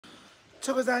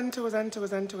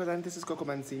Thokozani. This is Gogo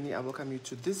Manzini. I welcome you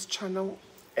to this channel.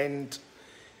 And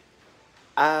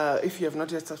if you have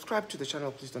not yet subscribed to the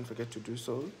channel, please don't forget to do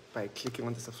so by clicking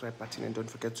on the subscribe button, and don't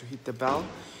forget to hit the bell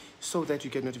so that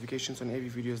you get notifications on every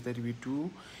videos that we do.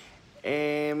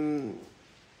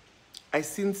 I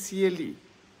sincerely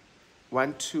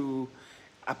want to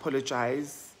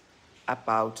apologize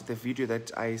about the video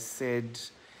that I said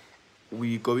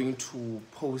we're going to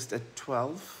post at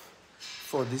 12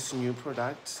 for this new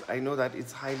product. I know that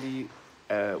it's highly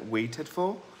waited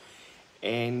for,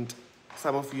 and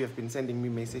some of you have been sending me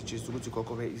messages to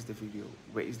Gogo, where is the video?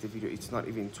 Where is the video? It's not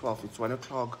even 12, it's 1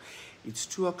 o'clock, it's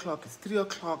 2 o'clock, it's 3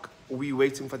 o'clock. We're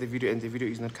waiting for the video and the video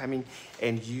is not coming.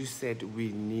 And you said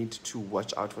we need to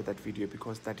watch out for that video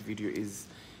because that video is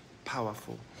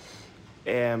powerful.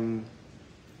 I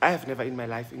have never in my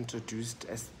life introduced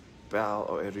a spell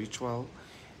or a ritual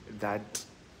that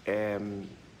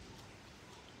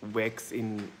works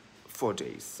in 4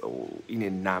 days or in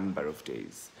a number of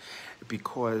days,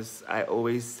 because I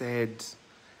always said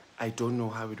I don't know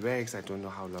how it works, I don't know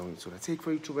how long it's going to take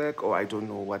for it to work, or I don't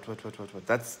know what.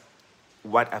 That's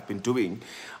what I've been doing.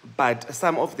 But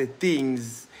some of the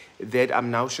things that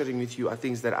I'm now sharing with you are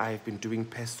things that I have been doing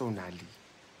personally,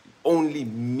 only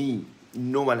me,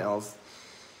 no one else,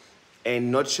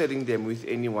 and not sharing them with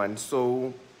anyone.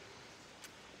 So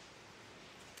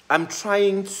I'm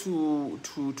trying to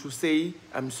say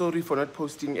I'm sorry for not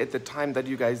posting at the time that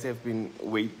you guys have been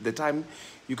waiting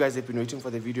for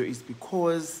the video, is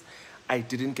because I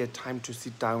didn't get time to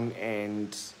sit down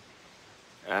and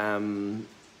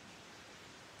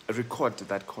record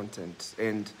that content.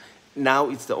 And now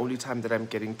it's the only time that I'm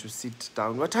getting to sit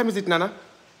down. What time is it, Nana?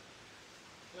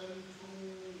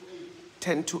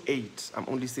 10 to 8. I'm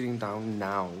only sitting down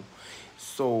now.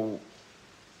 So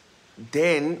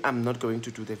then I'm not going to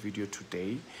do the video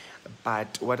today.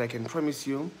 But what I can promise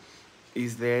you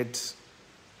is that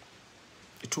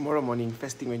tomorrow morning,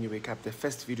 first thing when you wake up, the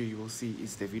first video you will see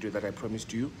is the video that I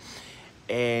promised you.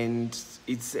 And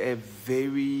it's a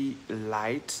very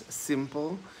light,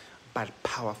 simple, but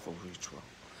powerful ritual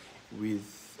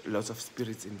with lots of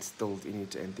spirits instilled in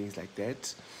it and things like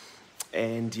that.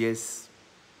 And yes,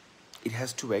 it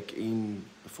has to work in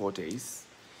 4 days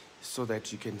so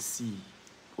that you can see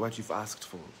what you've asked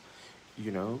for,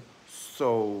 you know.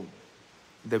 So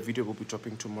the video will be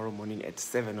dropping tomorrow morning at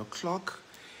 7 o'clock.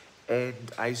 And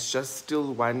I just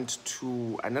still want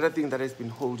to, another thing that has been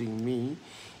holding me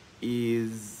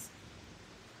is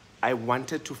I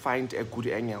wanted to find a good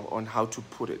angle on how to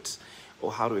put it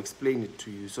or how to explain it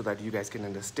to you so that you guys can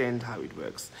understand how it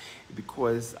works.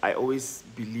 Because I always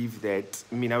believe that,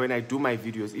 when I do my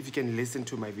videos, if you can listen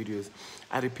to my videos,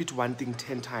 I repeat one thing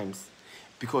 10 times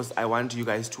because I want you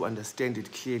guys to understand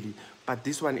it clearly. But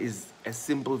this one is a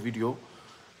simple video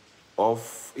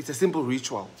of, it's a simple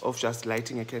ritual of just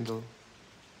lighting a candle,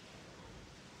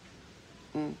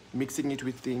 mixing it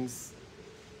with things,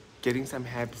 getting some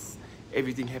herbs,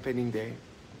 everything happening there.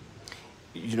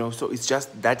 You know, so it's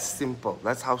just that simple.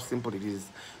 That's how simple it is.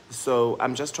 So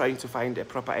I'm just trying to find a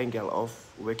proper angle of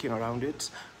working around it.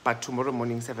 But tomorrow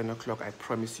morning, 7 o'clock, I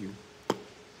promise you,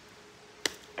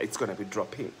 it's going to be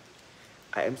dropping.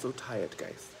 I am so tired,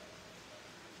 guys.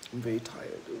 I'm very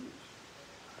tired.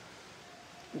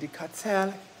 The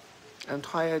cartel, I'm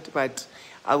tired, but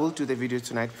I will do the video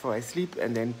tonight before I sleep.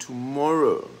 And then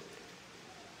tomorrow,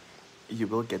 you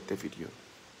will get the video.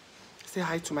 Say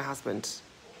hi to my husband.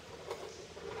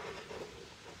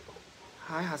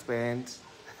 Hi, husband.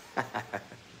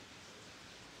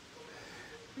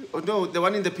 Oh no, the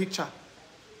one in the picture.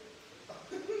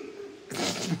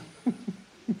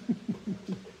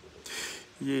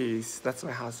 Yes, that's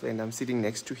my husband. I'm sitting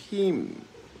next to him.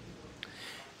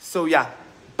 So yeah,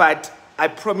 but I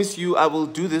promise you I will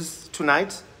do this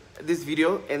tonight, this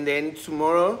video, and then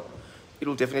tomorrow it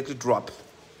will definitely drop.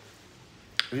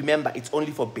 Remember, it's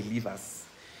only for believers.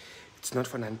 It's not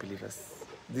for non-believers.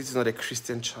 This is not a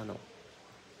Christian channel.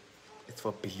 It's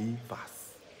for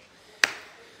believers.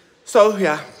 So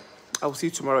yeah, I'll see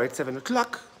you tomorrow at 7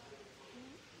 o'clock.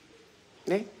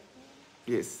 Eh?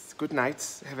 Yes, good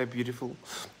night. Have a beautiful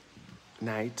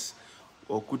night.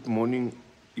 Or good morning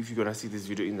if you're gonna see this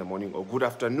video in the morning. Or good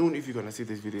afternoon if you're gonna see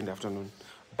this video in the afternoon.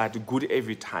 But good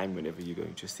every time whenever you're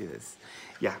going to see this.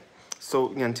 Yeah. So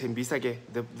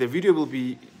the video will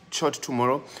be shot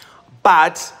tomorrow.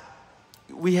 But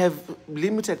we have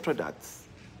limited products.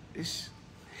 Ish.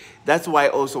 That's why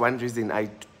also one reason I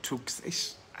took,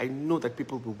 I know that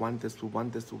people will want this,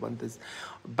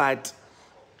 but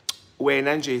when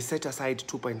Anje set aside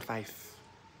 2.5,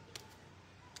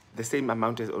 the same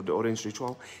amount as the orange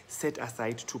ritual, set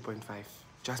aside 2.5.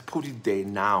 Just put it there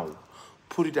now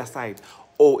put it aside.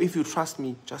 Or if you trust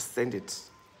me, just send it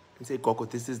and say, Gogo,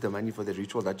 this is the money for the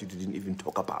ritual that you didn't even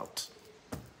talk about.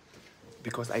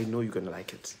 Because I know you're going to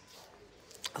like it.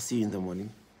 I'll see you in the morning.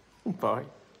 Bye.